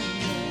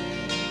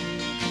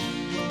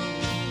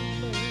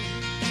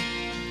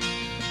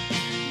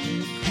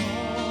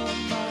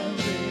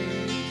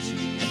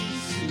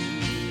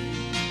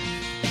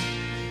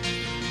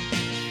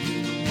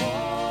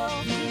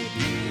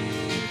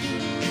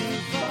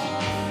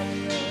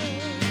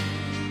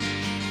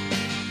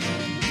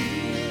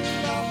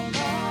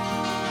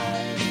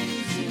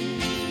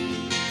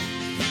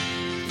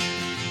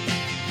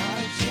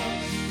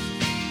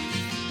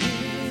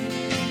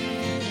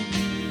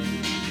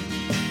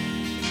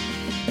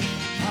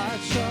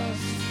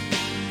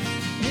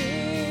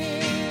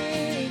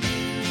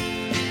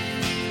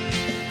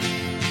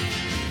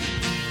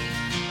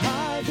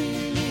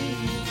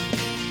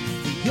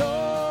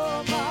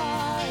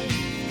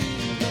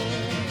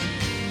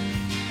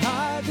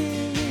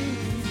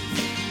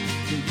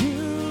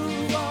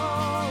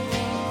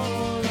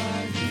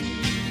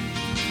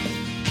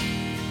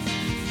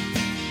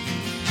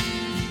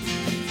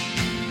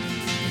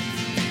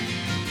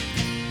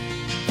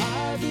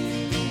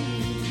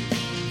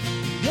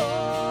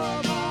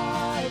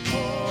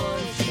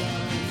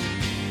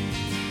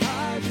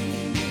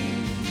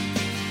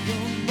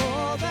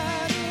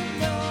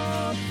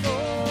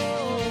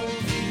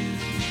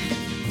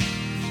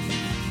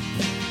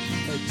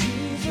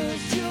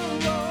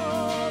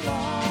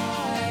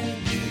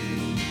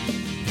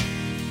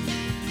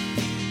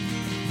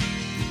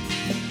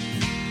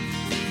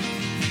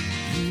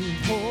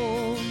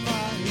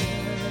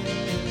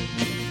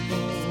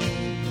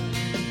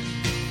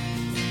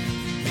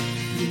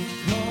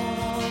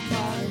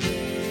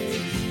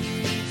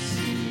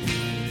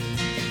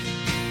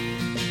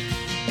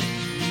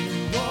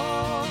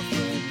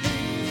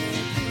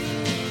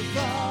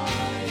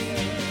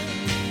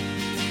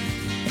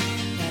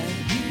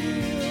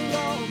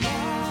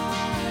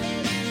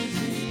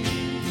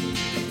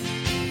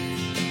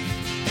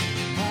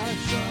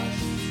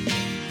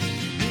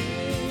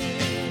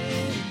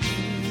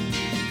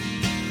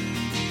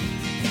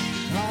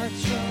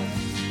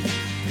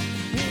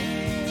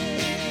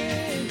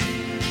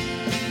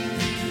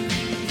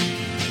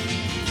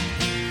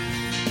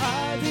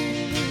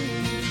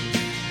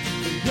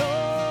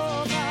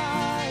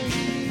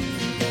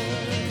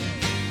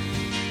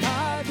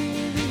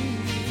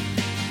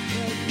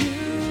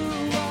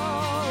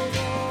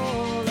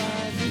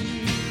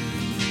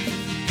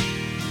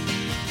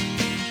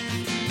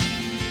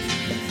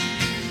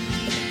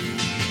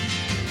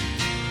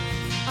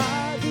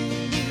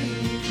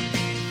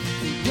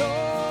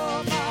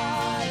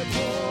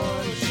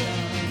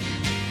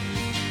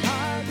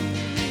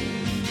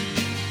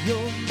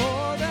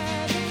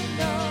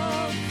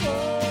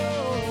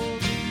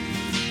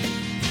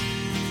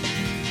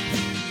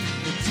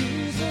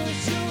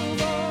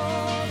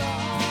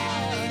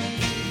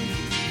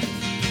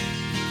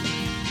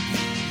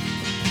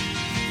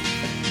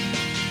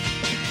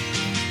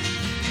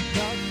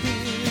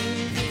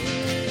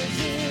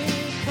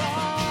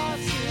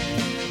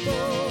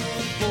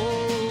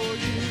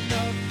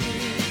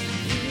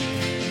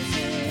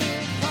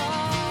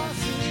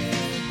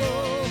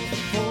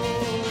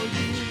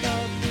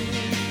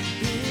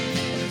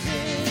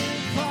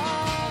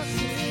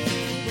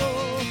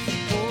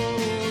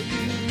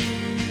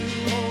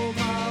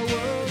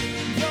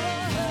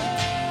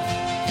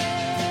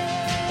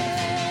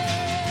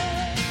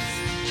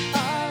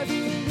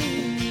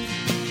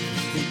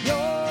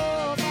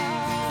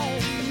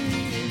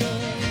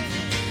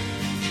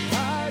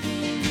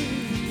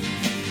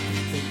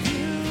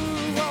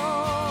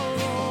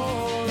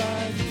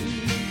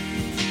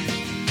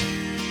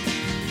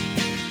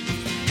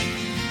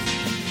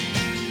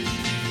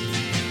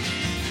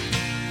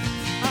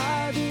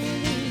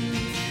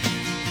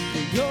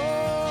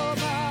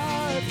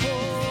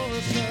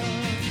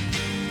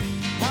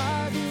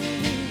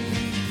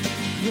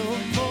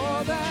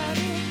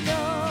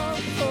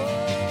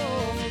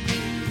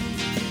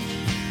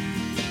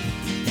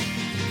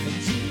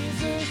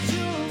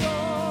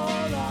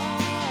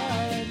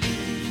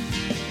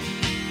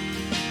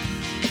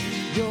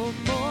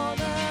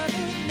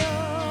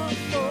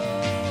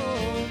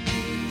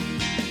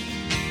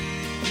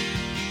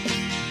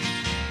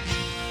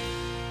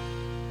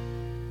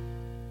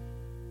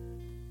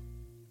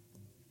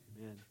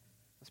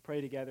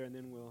pray together, and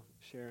then we'll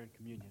share in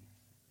communion.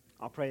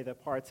 I'll pray the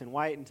parts in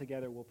white, and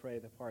together we'll pray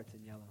the parts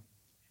in yellow.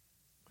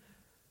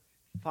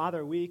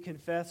 Father, we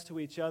confess to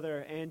each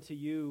other and to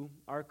you,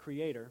 our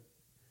Creator,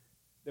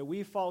 that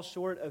we fall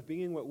short of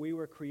being what we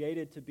were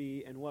created to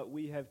be and what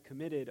we have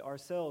committed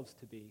ourselves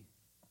to be.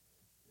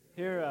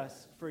 Hear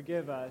us,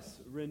 forgive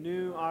us,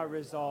 renew our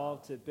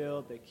resolve to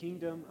build the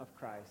kingdom of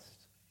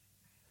Christ.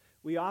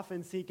 We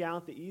often seek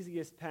out the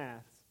easiest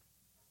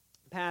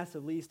paths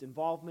of least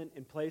involvement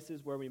in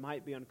places where we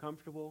might be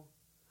uncomfortable,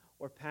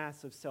 or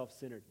paths of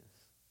self-centeredness.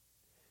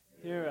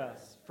 Hear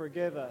us,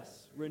 forgive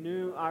us,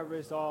 renew our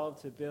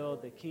resolve to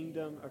build the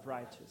kingdom of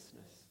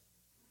righteousness.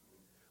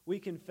 We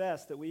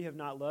confess that we have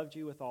not loved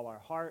you with all our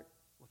heart,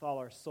 with all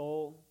our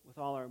soul, with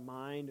all our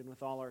mind, and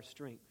with all our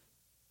strength.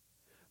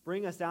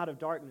 Bring us out of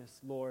darkness,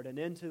 Lord, and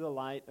into the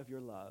light of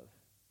your love.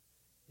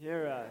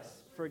 Hear us,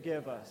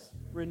 forgive us,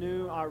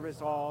 renew our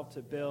resolve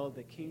to build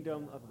the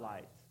kingdom of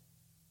light.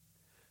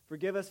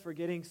 Forgive us for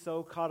getting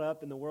so caught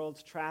up in the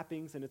world's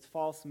trappings and its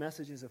false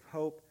messages of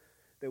hope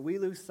that we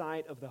lose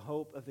sight of the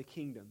hope of the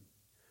kingdom,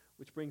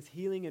 which brings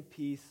healing and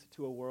peace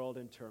to a world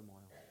in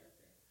turmoil.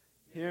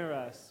 Hear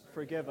us,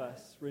 forgive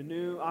us,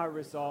 renew our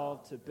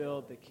resolve to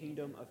build the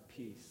kingdom of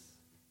peace.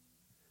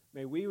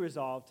 May we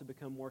resolve to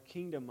become more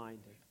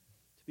kingdom-minded,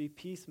 to be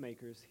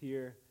peacemakers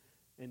here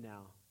and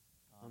now.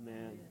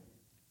 Amen.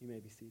 You may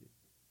be seated.